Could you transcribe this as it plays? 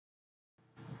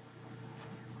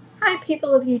Hi,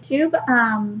 people of YouTube.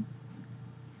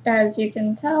 As you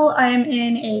can tell, I am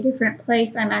in a different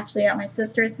place. I'm actually at my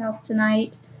sister's house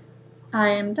tonight. I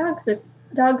am dog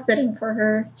sitting for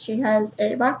her. She has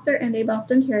a boxer and a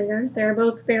Boston Terrier. They're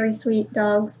both very sweet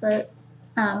dogs, but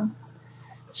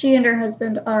she and her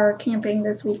husband are camping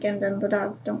this weekend, and the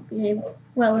dogs don't behave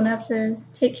well enough to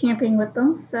take camping with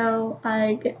them, so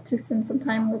I get to spend some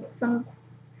time with some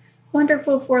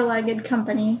wonderful four-legged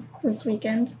company this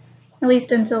weekend, at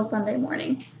least until Sunday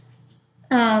morning.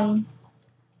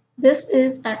 This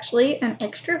is actually an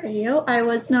extra video. I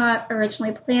was not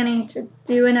originally planning to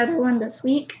do another one this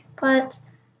week, but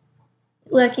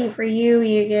lucky for you,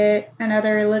 you get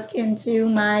another look into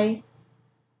my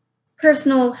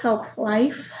personal health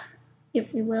life,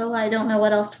 if you will. I don't know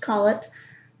what else to call it.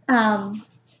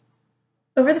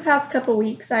 Over the past couple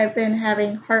weeks, I've been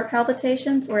having heart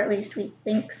palpitations, or at least we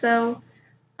think so.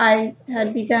 I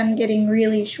had begun getting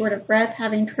really short of breath,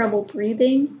 having trouble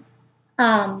breathing.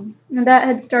 And that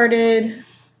had started,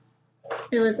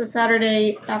 it was a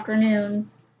Saturday afternoon.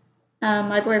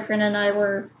 My boyfriend and I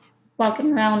were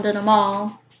walking around in a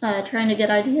mall, trying to get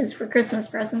ideas for Christmas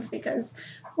presents because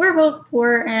we're both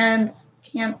poor and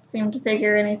can't seem to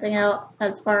figure anything out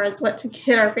as far as what to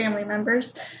get our family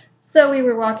members. So we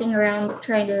were walking around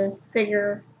trying to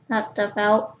figure that stuff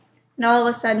out. And all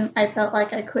of a sudden, I felt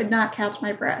like I could not catch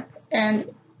my breath.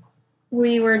 And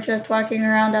we were just walking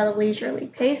around at a leisurely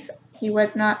pace. He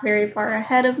was not very far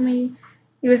ahead of me.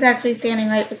 He was actually standing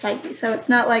right beside me. So it's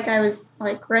not like I was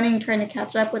like running trying to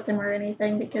catch up with him or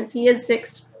anything, because he is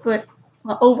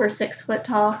over 6 foot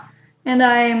tall, and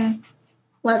I'm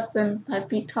less than 5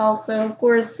 feet tall. So of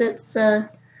course it's a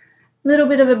little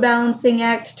bit of a balancing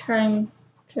act trying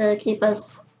to keep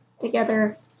us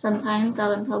together sometimes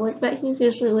out in public, but he's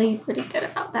usually pretty good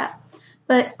about that.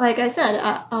 But like I said,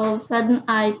 all of a sudden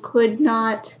I could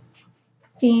not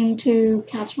seem to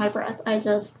catch my breath. I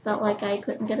just felt like I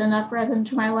couldn't get enough breath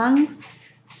into my lungs.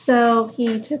 So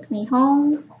he took me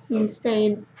home. He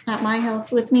stayed at my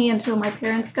house with me until my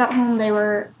parents got home. They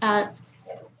were at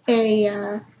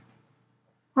a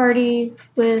party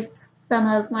with some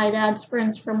of my dad's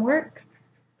friends from work.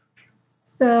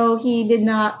 So he did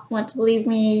not want to leave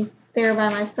me there by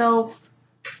myself.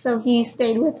 So he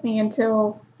stayed with me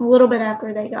until a little bit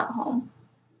after they got home.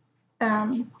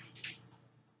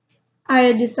 I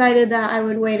had decided that I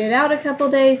would wait it out a couple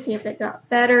days, see if it got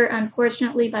better.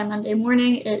 Unfortunately, by Monday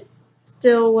morning, it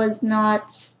still was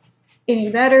not any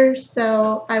better,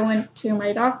 so I went to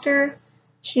my doctor.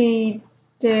 She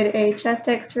did a chest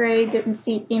x-ray, didn't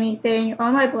see anything.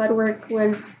 All my blood work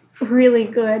was really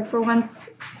good. For once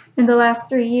in the last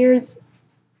 3 years,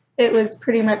 it was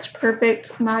pretty much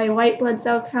perfect. My white blood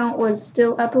cell count was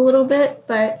still up a little bit,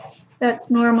 but that's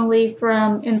normally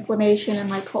from inflammation in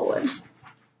my colon.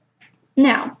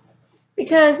 Now,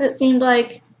 because it seemed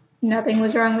like nothing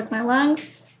was wrong with my lungs,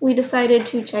 we decided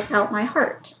to check out my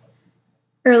heart.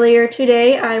 Earlier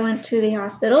today, I went to the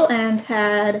hospital and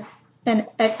had an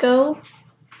echo,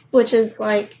 which is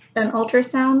like an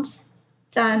ultrasound,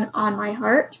 done on my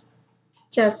heart,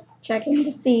 just checking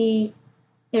to see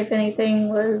if anything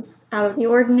was out of the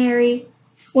ordinary.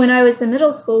 When I was in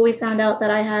middle school, we found out that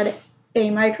I had a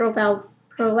mitral valve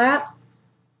prolapse,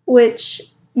 which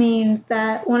means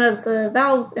that one of the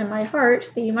valves in my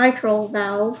heart, the mitral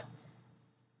valve,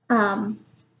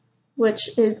 which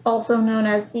is also known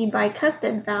as the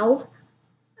bicuspid valve,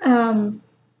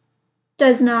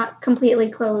 does not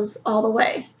completely close all the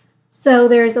way. So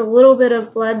there's a little bit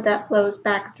of blood that flows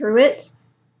back through it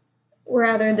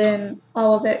rather than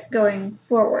all of it going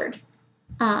forward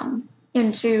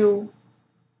into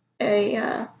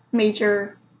a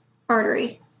major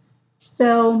artery.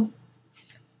 So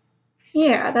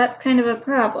yeah, that's kind of a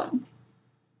problem.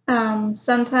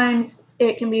 Sometimes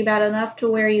it can be bad enough to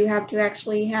where you have to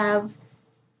actually have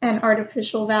an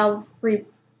artificial valve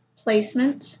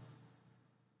replacement.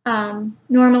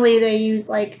 Normally they use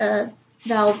like a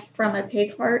valve from a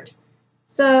pig heart.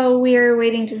 So we're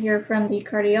waiting to hear from the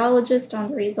cardiologist on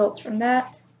the results from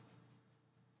that.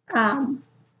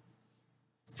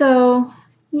 So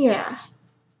yeah,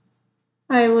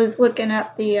 I was looking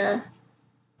at the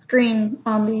screen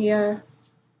on the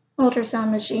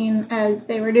ultrasound machine as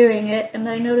they were doing it, and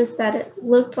I noticed that it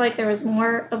looked like there was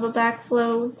more of a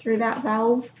backflow through that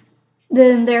valve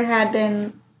than there had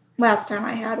been last time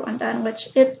I had one done, which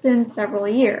it's been several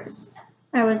years.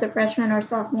 I was a freshman or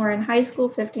sophomore in high school,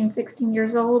 15, 16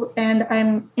 years old, and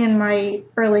I'm in my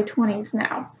early 20s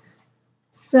now.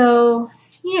 So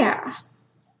yeah,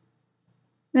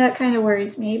 that kind of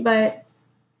worries me, but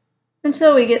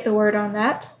until we get the word on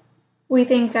that, we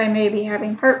think I may be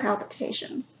having heart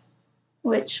palpitations.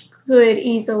 which could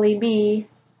easily be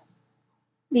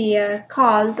the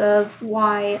cause of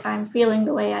why I'm feeling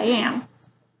the way I am.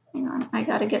 Hang on, I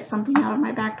gotta get something out of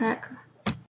my backpack.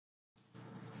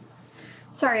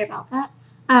 Sorry about that.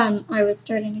 I was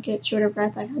starting to get short of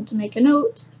breath. I had to make a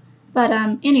note. But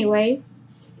anyway,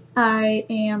 I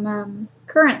am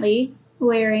currently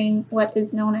wearing what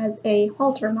is known as a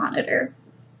holter monitor.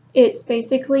 It's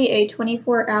basically a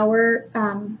 24-hour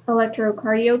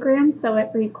electrocardiogram, so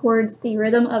it records the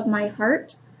rhythm of my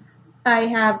heart. I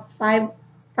have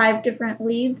five different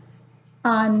leads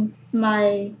on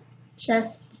my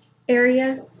chest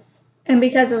area, and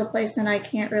because of the placement, I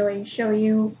can't really show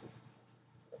you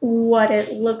what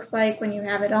it looks like when you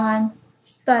have it on,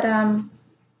 but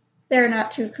they're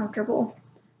not too comfortable.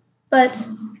 But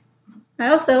I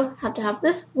also have to have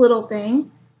this little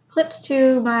thing clipped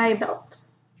to my belt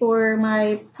or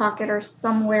my pocket or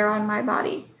somewhere on my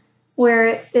body,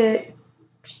 where it's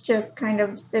just kind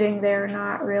of sitting there,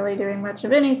 not really doing much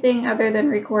of anything other than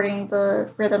recording the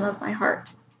rhythm of my heart.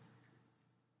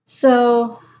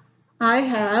 So I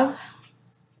have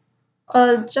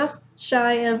just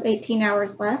shy of 18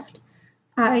 hours left.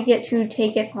 I get to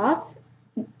take it off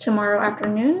tomorrow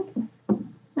afternoon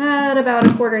at about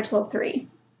 2:45.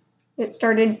 It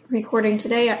started recording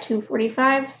today at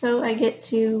 2:45, so I get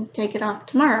to take it off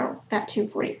tomorrow at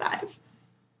 2:45.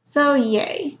 So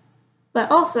yay.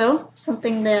 But also,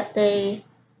 something that they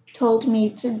told me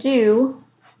to do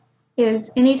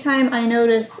is anytime I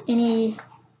notice any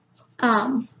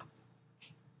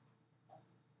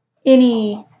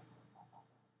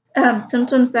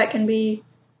symptoms that can be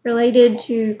related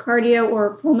to cardio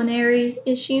or pulmonary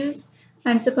issues,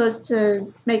 I'm supposed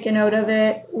to make a note of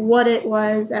it, what it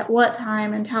was, at what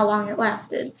time, and how long it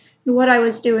lasted, and what I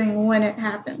was doing when it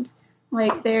happened.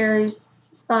 Like there's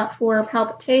a spot for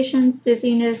palpitations,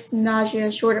 dizziness,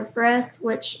 nausea, short of breath,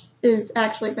 which is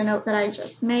actually the note that I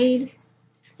just made.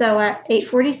 So at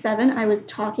 8:47, I was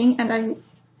talking and I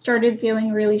started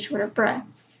feeling really short of breath.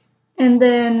 And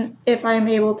then if I'm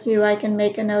able to, I can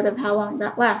make a note of how long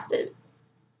that lasted.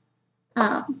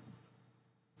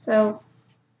 So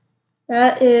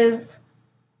that is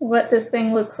what this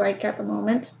thing looks like at the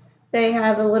moment. They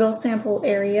have a little sample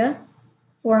area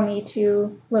for me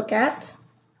to look at.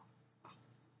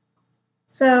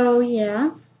 So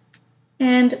yeah,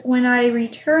 and when I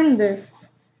return this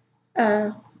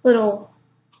little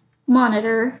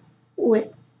monitor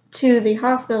to the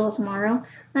hospital tomorrow,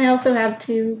 I also have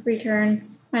to return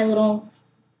my little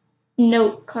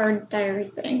note card diary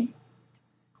thing.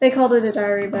 They called it a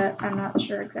diary, but I'm not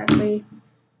sure exactly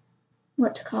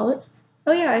what to call it.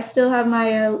 Oh yeah, I still have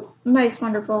my nice,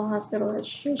 wonderful hospital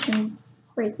registration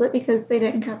bracelet because they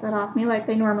didn't cut that off me like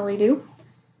they normally do.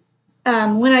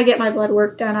 When I get my blood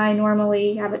work done, I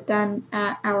normally have it done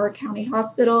at our county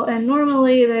hospital, and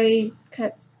normally they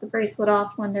cut the bracelet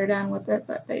off when they're done with it,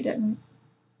 but they didn't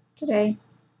today.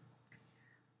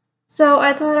 So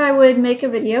I thought I would make a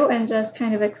video and just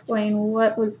kind of explain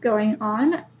what was going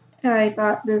on. I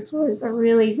thought this was a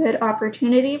really good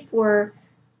opportunity for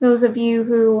those of you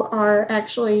who are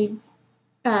actually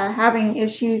having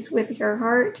issues with your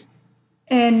heart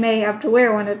and may have to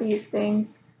wear one of these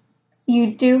things.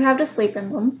 You do have to sleep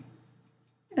in them.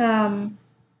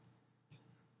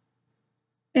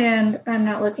 And I'm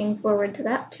not looking forward to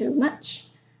that too much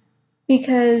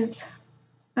because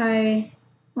I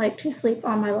like to sleep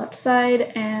on my left side,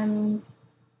 and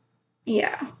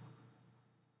yeah.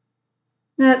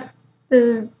 That's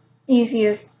the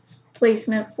easiest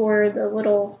placement for the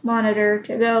little monitor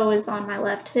to go is on my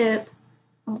left hip,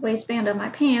 on the waistband of my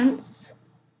pants.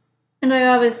 And I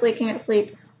obviously can't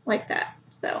sleep like that,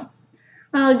 so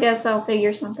I guess I'll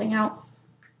figure something out.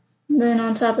 And then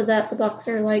on top of that, the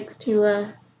boxer likes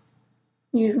to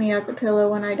use me as a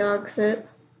pillow when I dog sit.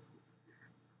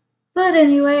 But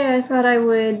anyway, I thought I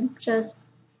would just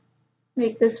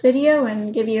make this video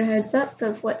and give you a heads up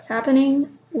of what's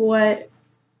happening, what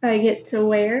I get to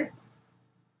wear.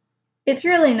 It's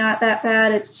really not that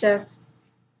bad, it's just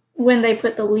when they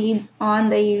put the leads on,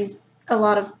 they use a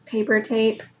lot of paper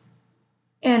tape,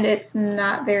 and it's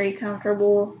not very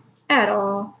comfortable at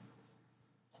all.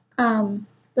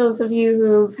 Those of you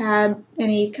who've had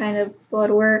any kind of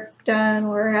blood work done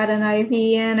or had an IV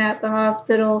in at the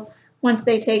hospital, once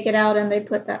they take it out and they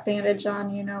put that bandage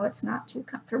on, you know it's not too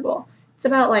comfortable. It's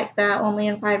about like that, only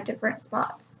in 5 different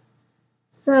spots.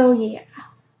 So yeah.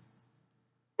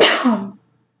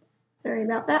 Sorry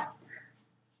about that.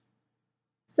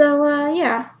 So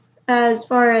yeah, as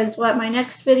far as what my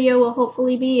next video will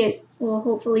hopefully be, it will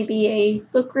hopefully be a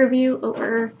book review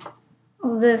over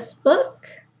this book,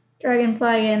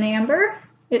 Dragonfly in Amber.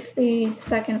 It's the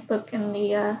second book in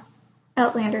the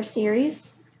Outlander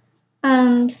series.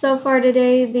 So far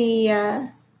today,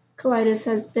 the colitis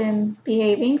has been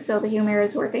behaving, so the Humira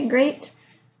is working great.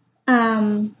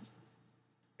 Trying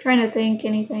to think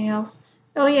anything else.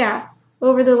 Oh yeah,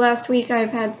 over the last week I've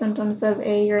had symptoms of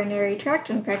a urinary tract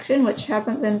infection, which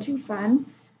hasn't been too fun.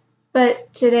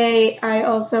 But today I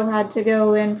also had to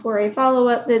go in for a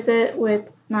follow-up visit with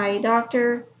my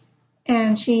doctor,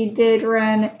 and she did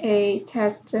run a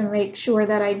test to make sure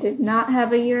that I did not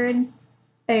have a UTI,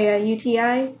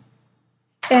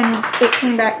 and it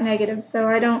came back negative. So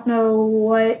I don't know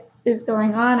what is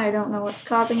going on. I don't know what's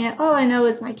causing it. All I know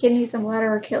is my kidneys and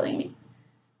bladder are killing me.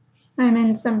 I'm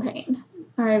in some pain.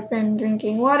 I've been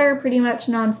drinking water pretty much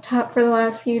nonstop for the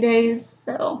last few days,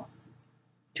 so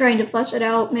trying to flush it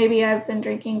out. Maybe I've been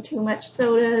drinking too much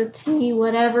soda, tea,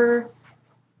 whatever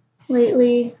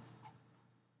lately.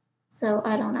 So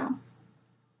I don't know.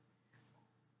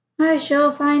 I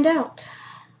shall find out.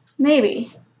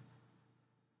 Maybe.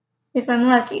 If I'm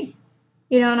lucky.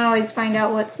 You don't always find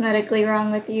out what's medically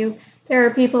wrong with you. There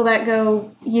are people that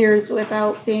go years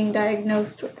without being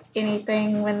diagnosed with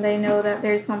anything when they know that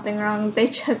there's something wrong. They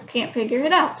just can't figure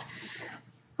it out.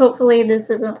 Hopefully this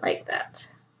isn't like that.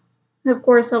 Of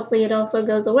course, hopefully it also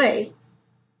goes away.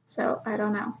 So, I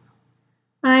don't know.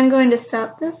 I'm going to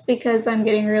stop this because I'm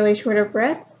getting really short of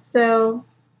breath. So,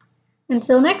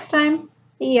 until next time,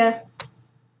 see ya.